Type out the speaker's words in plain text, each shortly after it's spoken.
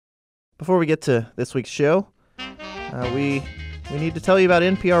Before we get to this week's show, we need to tell you about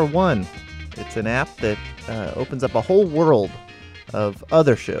NPR One. It's an app that opens up a whole world of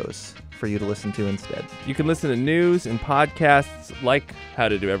other shows for you to listen to instead. You can listen to news and podcasts like How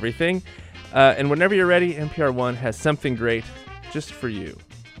to Do Everything. And whenever you're ready, NPR One has something great just for you.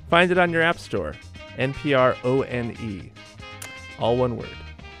 Find it on your app store. NPR ONE. All one word.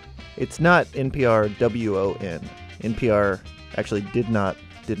 It's not NPR WON. NPR actually did not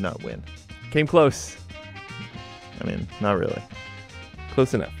win. Came close. I mean, not really.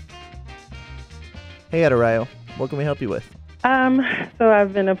 Close enough. Hey, Adarayo, what can we help you with? So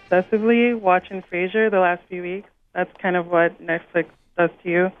I've been obsessively watching Frasier the last few weeks. That's kind of what Netflix does to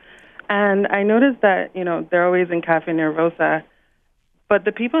you. And I noticed that, they're always in Cafe Nervosa, but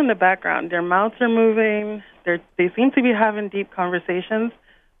the people in the background, their mouths are moving, they seem to be having deep conversations,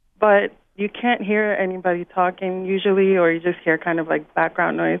 but you can't hear anybody talking usually, or you just hear kind of like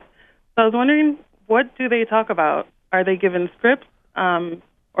background noise. So I was wondering, what do they talk about? Are they given scripts,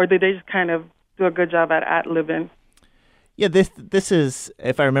 or do they just kind of do a good job at ad-libbing? Yeah, this is,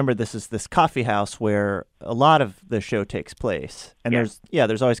 if I remember, this is this coffee house where a lot of the show takes place. And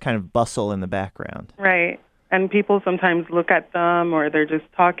there's always kind of bustle in the background. Right. And people sometimes look at them, or they're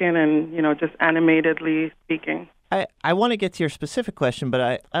just talking and, just animatedly speaking. I want to get to your specific question, but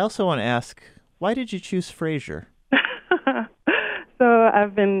I also want to ask, why did you choose Frasier? So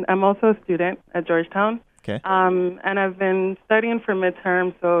I'm also a student at Georgetown. Okay. And I've been studying for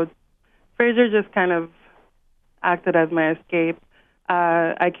midterm, so Frasier just kind of acted as my escape.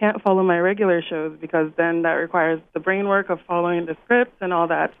 I can't follow my regular shows because then that requires the brain work of following the scripts and all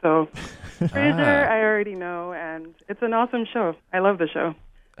that. So Frasier, I already know, and it's an awesome show. I love the show.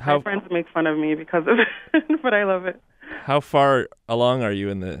 My friends make fun of me because of it, but I love it. How far along are you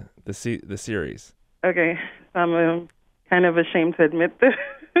in the series? Okay, so I'm kind of ashamed to admit this.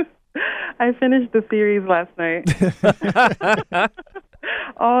 I finished the series last night.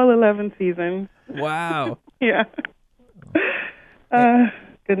 All 11 seasons. Wow. Yeah.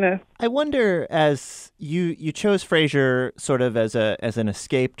 Goodness. I wonder, as you chose Frasier sort of as an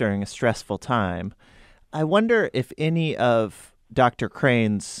escape during a stressful time, I wonder if any of Dr.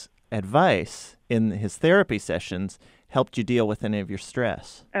 Crane's advice in his therapy sessions helped you deal with any of your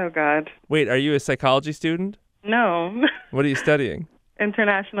stress. Oh, God. Wait, are you a psychology student? No. What are you studying?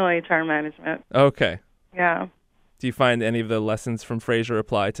 International HR management. Okay. Yeah. Do you find any of the lessons from Frasier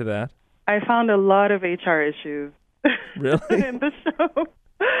apply to that? I found a lot of HR issues. Really? In the show.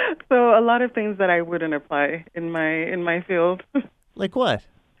 So a lot of things that I wouldn't apply in my field. Like what?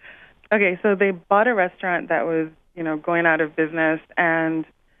 Okay, so they bought a restaurant that was, going out of business, and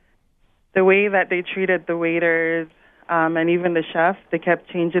the way that they treated the waiters and even the chef, they kept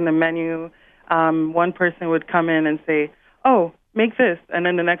changing the menu. One person would come in and say, "Oh, make this," and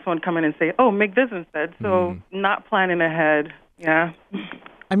then the next one come in and say, "Oh, make this instead." So not planning ahead. Yeah.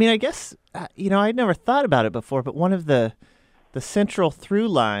 I mean, I guess, I'd never thought about it before, but one of the central through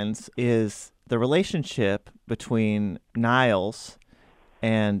lines is the relationship between Niles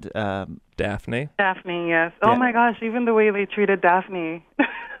and Daphne. Daphne, yes. Oh, my gosh, even the way they treated Daphne.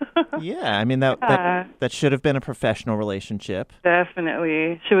 Yeah, I mean, that should have been a professional relationship.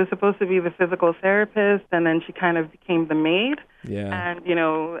 Definitely. She was supposed to be the physical therapist, and then she kind of became the maid. Yeah.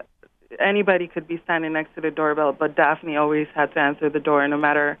 And, anybody could be standing next to the doorbell, but Daphne always had to answer the door no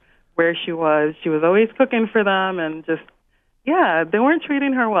matter where she was. She was always cooking for them, and just, they weren't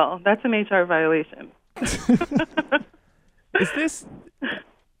treating her well. That's an HR violation.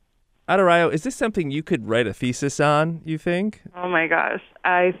 Adarayo, is this something you could write a thesis on, you think? Oh, my gosh.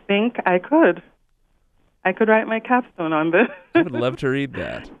 I think I could. I could write my capstone on this. I would love to read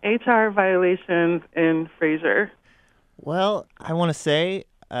that. HR violations in Frasier. Well, I want to say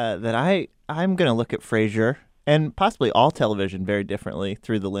that I'm going to look at Frasier and possibly all television very differently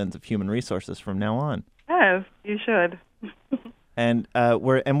through the lens of human resources from now on. Yes, you should. And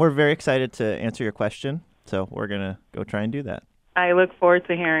we're very excited to answer your question, so we're going to go try and do that. I look forward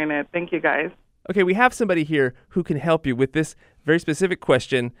to hearing it. Thank you, guys. Okay, we have somebody here who can help you with this very specific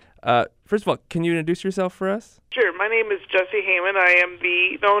question. First of all, can you introduce yourself for us? Sure. My name is Jesse Heyman. I am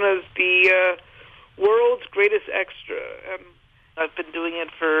known as the world's greatest extra. I've been doing it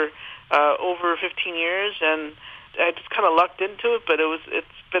for over 15 years, and I just kind of lucked into it, but it's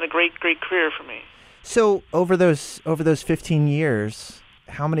been a great career for me. So over those 15 years,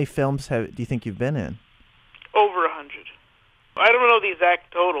 how many films do you think you've been in? Over 100. I don't know the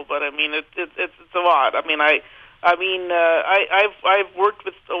exact total, but I mean it's a lot. I mean I've worked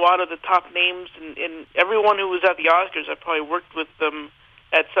with a lot of the top names, and everyone who was at the Oscars, I probably worked with them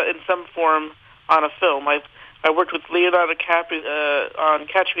in some form on a film. I worked with Leonardo DiCaprio on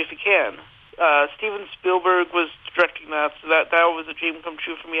Catch Me If You Can. Steven Spielberg was directing that, so that was a dream come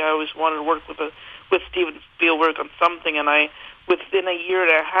true for me. I always wanted to work with Steven Spielberg on something, and within a year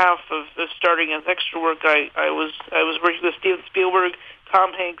and a half of starting as extra work, I was working with Steven Spielberg,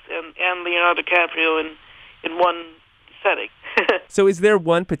 Tom Hanks, and Leonardo DiCaprio in one setting. So is there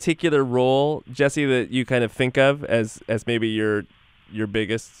one particular role, Jesse, that you kind of think of as maybe your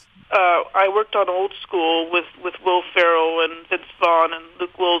biggest? I worked on Old School with Will Ferrell and Vince Vaughn and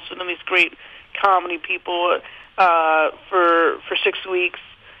Luke Wilson and these great comedy people for 6 weeks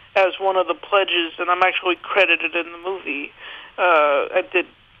as one of the pledges, and I'm actually credited in the movie. I did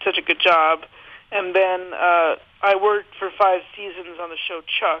such a good job. And then I worked for 5 seasons on the show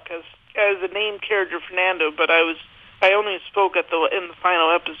Chuck as the named character Fernando, but I only spoke in the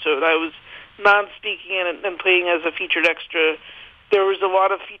final episode. I was non-speaking and playing as a featured extra. There was a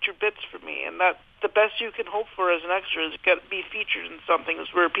lot of featured bits for me, and that the best you can hope for as an extra is be featured in something,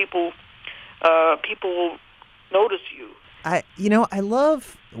 is where people will notice you. I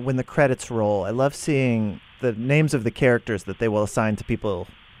love when the credits roll. I love seeing the names of the characters that they will assign to people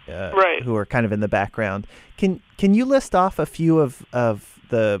who are kind of in the background. Can you list off a few of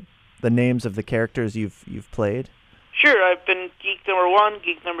the names of the characters you've played? Sure, I've been Geek number 1,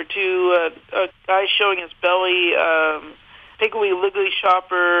 Geek number 2, a guy showing his belly, Piggly Wiggly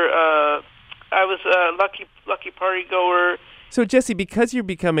Shopper. I was a lucky party goer. So Jesse, because you're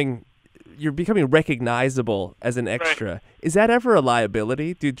becoming recognizable as an extra, is that ever a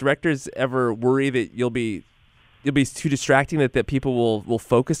liability? Do directors ever worry that you'll be too distracting, that people will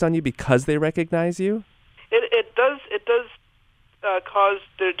focus on you because they recognize you? It does cause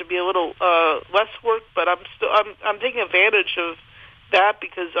there to be a little less work, but I'm taking advantage of that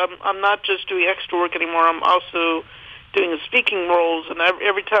because I'm not just doing extra work anymore. I'm also doing speaking roles, and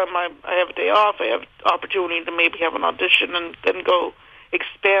every time I have a day off, I have opportunity to maybe have an audition and then go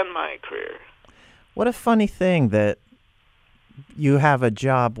expand my career. What a funny thing that you have a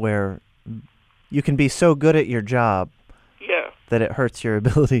job where you can be so good at your job that it hurts your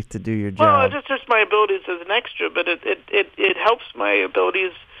ability to do your job. Well, it just hurts my abilities as an extra, but it helps my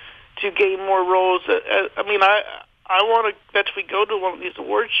abilities to gain more roles. I mean, I want to eventually go to one of these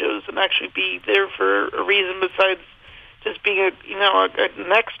award shows and actually be there for a reason besides just being an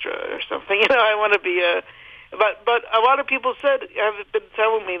extra or something. I want to be but a lot of people have been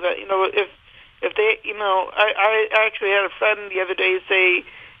telling me that if they I actually had a friend the other day say,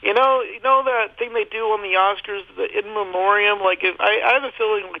 you know that thing they do on the Oscars, the in memoriam. Like, I have a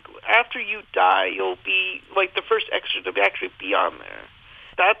feeling like after you die, you'll be like the first extra to actually be on there.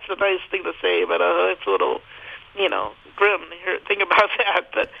 That's a nice thing to say, but it's a little, grim to think about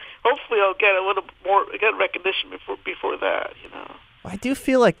that. But hopefully, I'll get a little more recognition before that. I do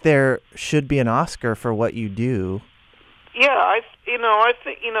feel like there should be an Oscar for what you do. Yeah, I think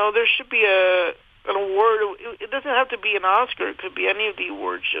there should be an award. It doesn't have to be an Oscar. It could be any of the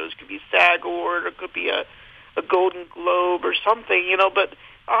award shows. It could be SAG Award, or it could be a Golden Globe or something. But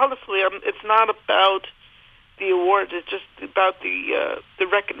honestly, it's not about the award. It's just about the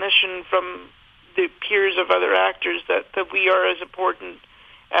recognition from the peers of other actors that we are as important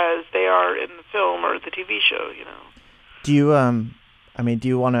as they are in the film or the TV show. Do you do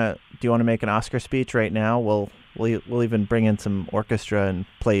you want to make an Oscar speech right now? We'll even bring in some orchestra and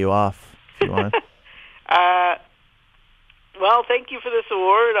play you off if you want. Well, thank you for this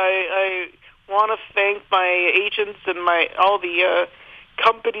award. I want to thank my agents and all the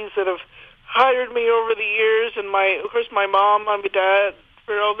companies that have hired me over the years, and of course my mom, my dad,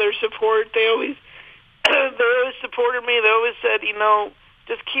 for all their support. They always supported me. They always said,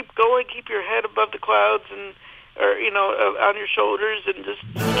 just keep going, keep your head above the clouds, or on your shoulders, and just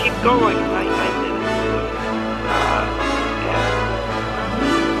keep going. I did it.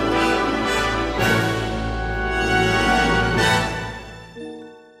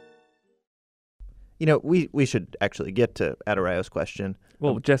 We should actually get to Adarayo's question.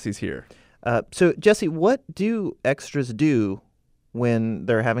 Well, Jesse's here. So, Jesse, what do extras do when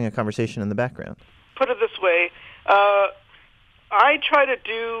they're having a conversation in the background? Put it this way. I try to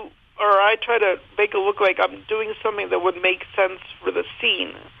make it look like I'm doing something that would make sense for the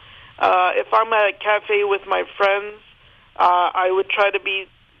scene. If I'm at a cafe with my friends, I would try to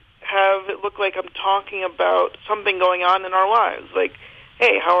have it look like I'm talking about something going on in our lives. Like,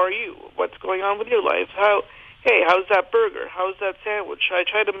 hey, how are you? What's going on with your life? How's that burger? How's that sandwich? I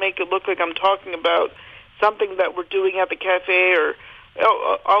try to make it look like I'm talking about something that we're doing at the cafe, or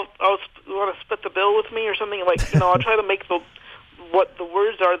I'll want to split the bill with me or something. Like, I'll try to make what the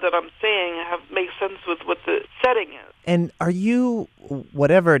words are that I'm saying make sense with what the setting is. And are you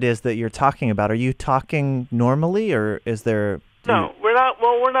whatever it is that you're talking about, are you talking normally, or is there? No, we're not.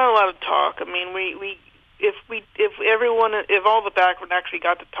 Well, we're not allowed to talk. I mean, if all the background actually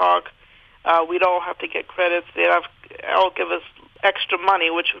got to talk, we'd all have to get credits. They'd all give us extra money,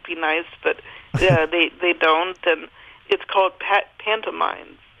 which would be nice, but they don't. And it's called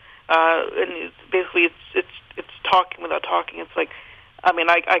pantomimes, and basically it's talking without talking. It's like, I mean,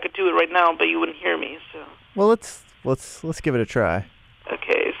 I could do it right now, but you wouldn't hear me. So. Well, let's give it a try.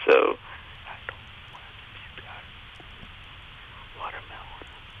 Okay, so.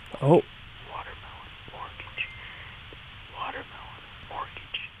 Oh.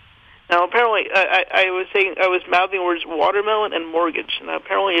 Now, apparently, I was mouthing the words watermelon and mortgage. Now,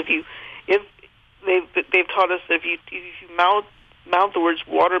 apparently, if they've taught us that if you mouth the words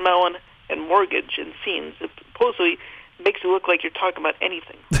watermelon and mortgage in scenes, it supposedly makes it look like you're talking about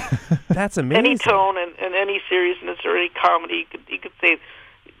anything. That's amazing. Any tone and any seriousness or any comedy, you could say,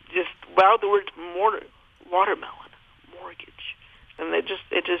 just mouth the words watermelon, mortgage, and it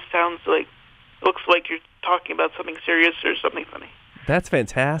just sounds like, looks like you're talking about something serious or something funny. That's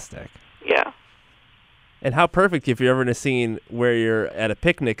fantastic. Yeah. And how perfect if you're ever in a scene where you're at a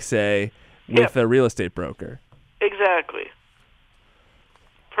picnic, say, with a real estate broker. Exactly.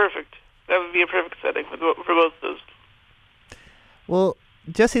 Perfect. That would be a perfect setting for both of those. Well,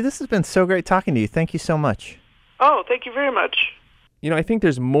 Jesse, this has been so great talking to you. Thank you so much. Oh, thank you very much. You know, I think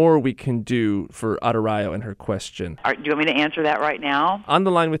there's more we can do for Adarayo and her question. Do you want me to answer that right now? On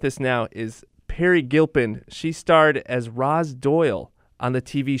the line with us now is Peri Gilpin. She starred as Roz Doyle on the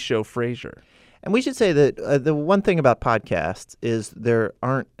TV show Frasier. And we should say that the one thing about podcasts is there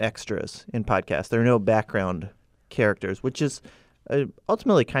aren't extras in podcasts. There are no background characters, which is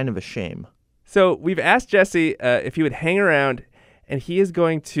ultimately kind of a shame. So we've asked Jesse if he would hang around, and he is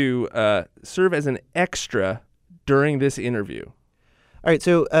going to serve as an extra during this interview. All right,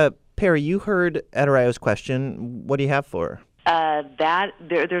 so Peri, you heard Adarayo's question. What do you have for her?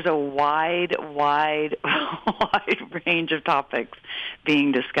 There's a wide range of topics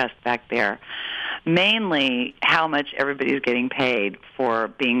being discussed back there. Mainly how much everybody's getting paid for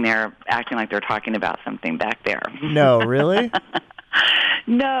being there, acting like they're talking about something back there. No, really?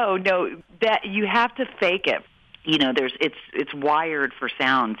 No, that you have to fake it. You know, it's wired for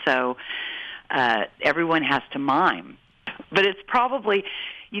sound, so everyone has to mime. But it's probably,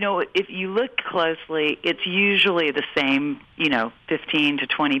 you know, if you look closely, it's usually the same, 15 to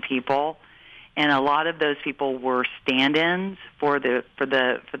 20 people, and a lot of those people were stand-ins for the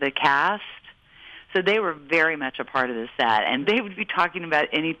cast. So they were very much a part of the set, and they would be talking about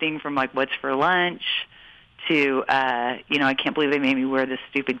anything from like what's for lunch to, I can't believe they made me wear this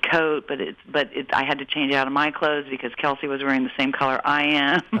stupid coat, but I had to change out of my clothes because Kelsey was wearing the same color I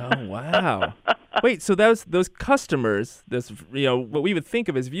am. Oh, wow. Wait, so those customers, what we would think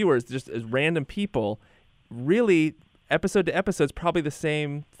of as viewers, just as random people, really episode to episode is probably the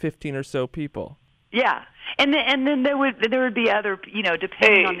same 15 or so people. Yeah, and then there would be other,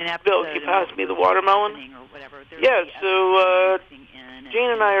 depending on the episode. Bill, can you pass me the watermelon? Or whatever. Yeah, so Jane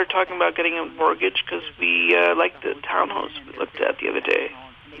and I are talking about getting a mortgage because we like the townhouse we looked at the other day.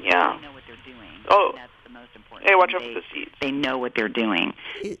 Yeah. They know what they're doing. Oh. That's the most important. Hey, watch out for the seeds. They know what they're doing.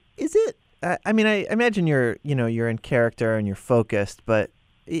 Is it? I mean, I imagine you're in character and you're focused, but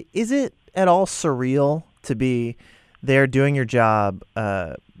is it at all surreal to be there doing your job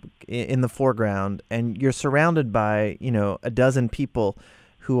in the foreground, and you're surrounded by a dozen people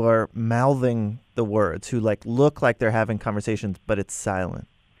who are mouthing the words, who look like they're having conversations, but it's silent?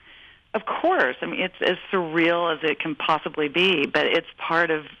 Of course. I mean, it's as surreal as it can possibly be, but it's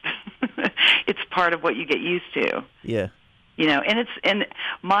part of what you get used to. Yeah. And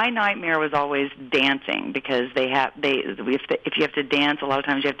my nightmare was always dancing because if you have to dance, a lot of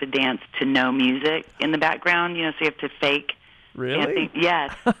times you have to dance to no music in the background, so you have to fake Really? dancing.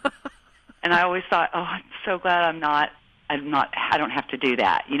 Yes. And I always thought, I'm so glad I don't have to do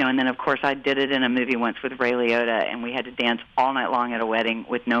that, and then of course I did it in a movie once with Ray Liotta, and we had to dance all night long at a wedding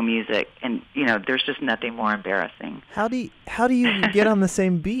with no music, and there's just nothing more embarrassing. How do you get on the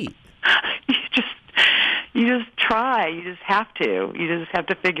same beat? You just try. You just have to. You just have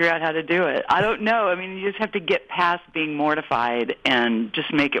to figure out how to do it. I don't know. I mean, you just have to get past being mortified and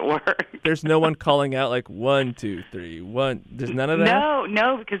just make it work. There's no one calling out like 1, 2, 3, 1. There's none of that?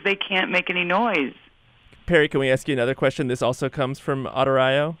 No, because they can't make any noise. Peri, can we ask you another question? This also comes from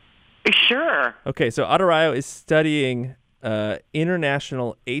Adarayo. Sure. Okay, so Adarayo is studying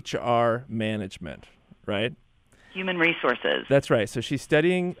international HR management, right? Human resources. That's right. So she's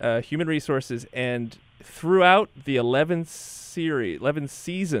studying human resources, and throughout the 11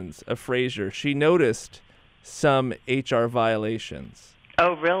 seasons of Frasier, she noticed some HR violations.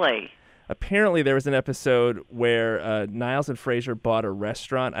 Oh, really? Apparently, there was an episode where Niles and Frasier bought a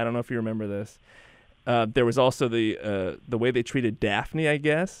restaurant. I don't know if you remember this. There was also the way they treated Daphne, I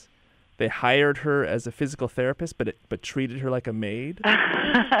guess. They hired her as a physical therapist, but treated her like a maid.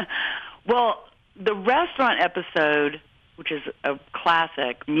 Well, the restaurant episode, which is a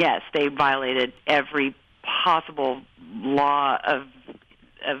classic, yes, they violated every possible law of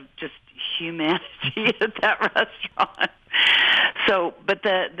just humanity at that restaurant. So, but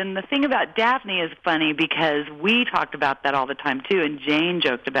then the thing about Daphne is funny because we talked about that all the time too, and Jane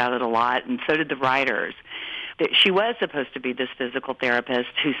joked about it a lot, and so did the writers. That she was supposed to be this physical therapist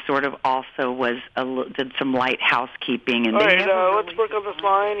who sort of also did some light housekeeping. And all right, let's work on this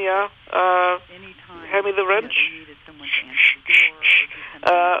line. Yeah. Hand me the wrench.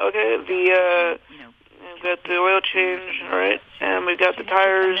 Okay. We've got the oil change, all right, and we've got the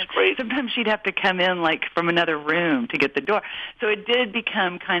tires. Great. Sometimes she'd have to come in like from another room to get the door. So it did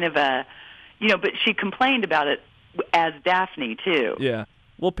become kind of a, but she complained about it as Daphne too. Yeah.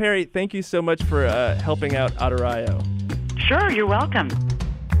 Well, Perry, thank you so much for helping out Adarayo. Sure, you're welcome.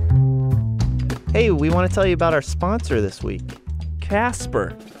 Hey, we want to tell you about our sponsor this week.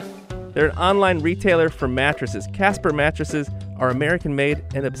 Casper. They're an online retailer for mattresses. Casper mattresses are American-made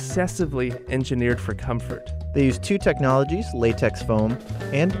and obsessively engineered for comfort. They use two technologies, latex foam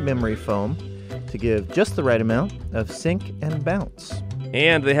and memory foam, to give just the right amount of sink and bounce.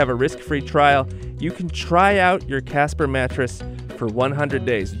 And they have a risk-free trial. You can try out your Casper mattress for 100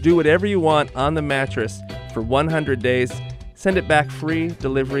 days. Do whatever you want on the mattress for 100 days. Send it back free,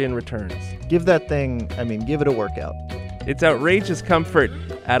 delivery and returns. Give that thing, give it a workout. It's outrageous comfort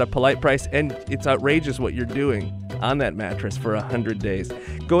at a polite price, and it's outrageous what you're doing on that mattress for 100 days.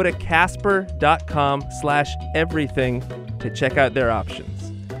 Go to casper.com/everything to check out their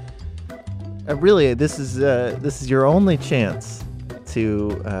options. Really, this is your only chance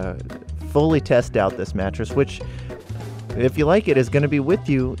to fully test out this mattress, which, if you like it, is going to be with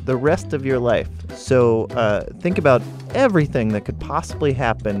you the rest of your life. So think about everything that could possibly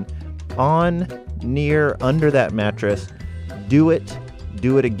happen on, near, under that mattress. Do it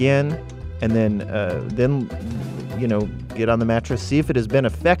again, and then get on the mattress. See if it has been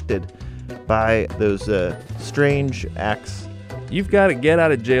affected by those strange acts. You've got a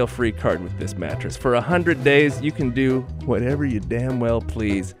get-out-of-jail-free card with this mattress. For 100 days, you can do whatever you damn well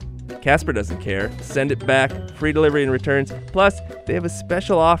please. Casper doesn't care. Send it back, free delivery and returns. Plus, they have a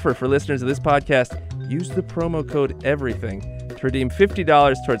special offer for listeners of this podcast. Use the promo code EVERYTHING to redeem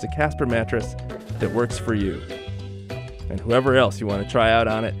 $50 towards a Casper mattress that works for you. And whoever else you want to try out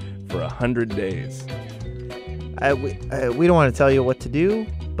on it for 100 days. We don't want to tell you what to do,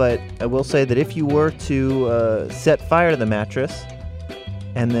 but I will say that if you were to set fire to the mattress,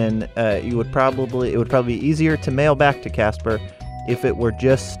 and then it would probably be easier to mail back to Casper if it were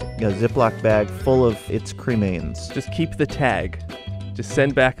just a Ziploc bag full of its cremains. Just keep the tag. Just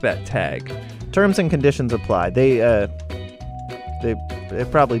send back that tag. Terms and conditions apply.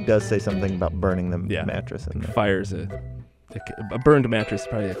 It probably does say something about burning the mattress in there. Fire's a burned mattress is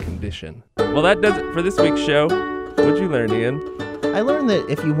probably a condition. Well, that does it for this week's show. What'd you learn, Ian? I learned that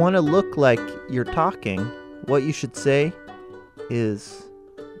if you want to look like you're talking, what you should say is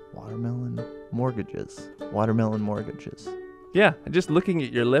watermelon mortgages. Watermelon mortgages. Yeah, just looking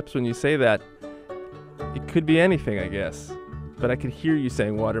at your lips when you say that, it could be anything, I guess. But I could hear you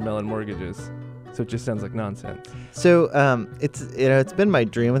saying watermelon mortgages, so it just sounds like nonsense. So it's been my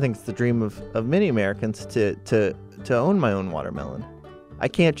dream. I think it's the dream of many Americans to own my own watermelon. I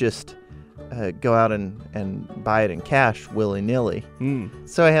can't just go out and buy it in cash willy-nilly.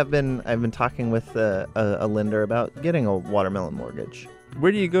 So I've been talking with a lender about getting a watermelon mortgage.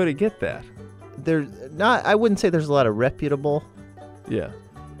 Where do you go to get that? I wouldn't say there's a lot of reputable. Yeah.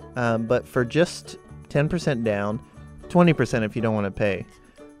 But for just 10% down, 20% if you don't want to pay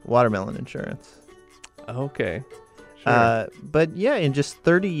watermelon insurance. Okay. Sure. But yeah, in just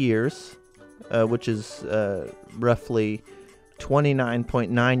 30 years, which is roughly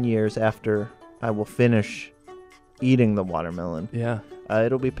 29.9 years after I will finish eating the watermelon. Yeah.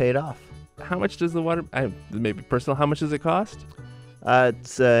 It'll be paid off. How much does the maybe personal, how much does it cost?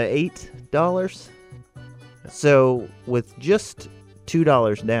 It's $8. So with just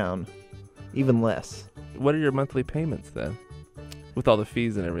 $2 down, even less. What are your monthly payments then? With all the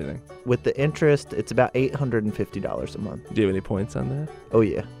fees and everything? With the interest, it's about $850 a month. Do you have any points on that? Oh,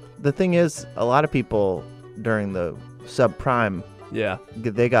 yeah. The thing is, a lot of people during the subprime,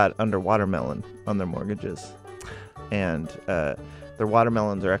 they got under watermelon on their mortgages. And their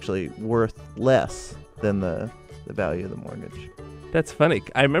watermelons are actually worth less than the value of the mortgage. That's funny.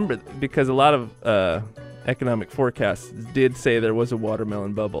 I remember because a lot of economic forecasts did say there was a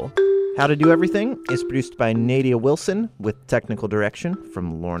watermelon bubble. How to Do Everything is produced by Nadia Wilson with technical direction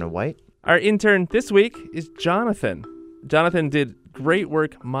from Lorna White. Our intern this week is Jonathan. Jonathan did great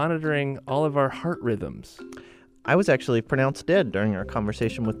work monitoring all of our heart rhythms. I was actually pronounced dead during our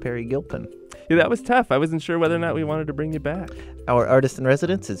conversation with Perry Gilpin. Yeah, that was tough. I wasn't sure whether or not we wanted to bring you back. Our artist in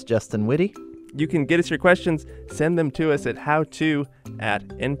residence is Justin Whitty. You can get us your questions. Send them to us at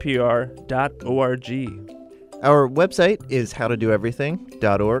howto@npr.org. Our website is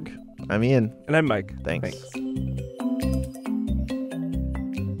howtodoeverything.org. I'm Ian. And I'm Mike. Thanks.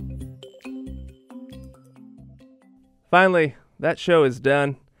 Finally, that show is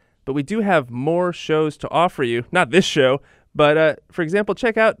done. But we do have more shows to offer you. Not this show, but for example,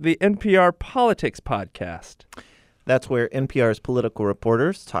 check out the NPR Politics podcast. That's where NPR's political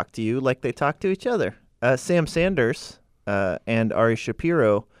reporters talk to you like they talk to each other. Sam Sanders and Ari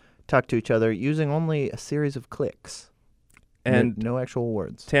Shapiro talk to each other using only a series of clicks. And no actual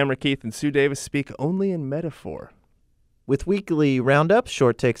words. Tamara Keith and Sue Davis speak only in metaphor. With weekly roundups,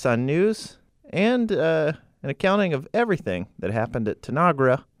 short takes on news, and an accounting of everything that happened at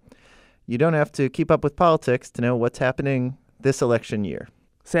Tanagra, you don't have to keep up with politics to know what's happening this election year.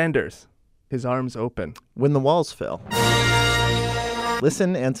 Sanders, his arms open. When the walls fell.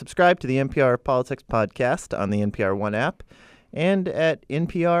 Listen and subscribe to the NPR Politics Podcast on the NPR One app and at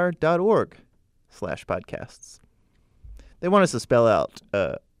npr.org/podcasts. They want us to spell out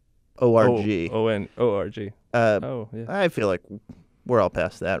O-R-G. O-N-O-R-G. Yeah. I feel like we're all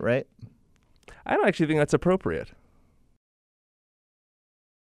past that, right? I don't actually think that's appropriate.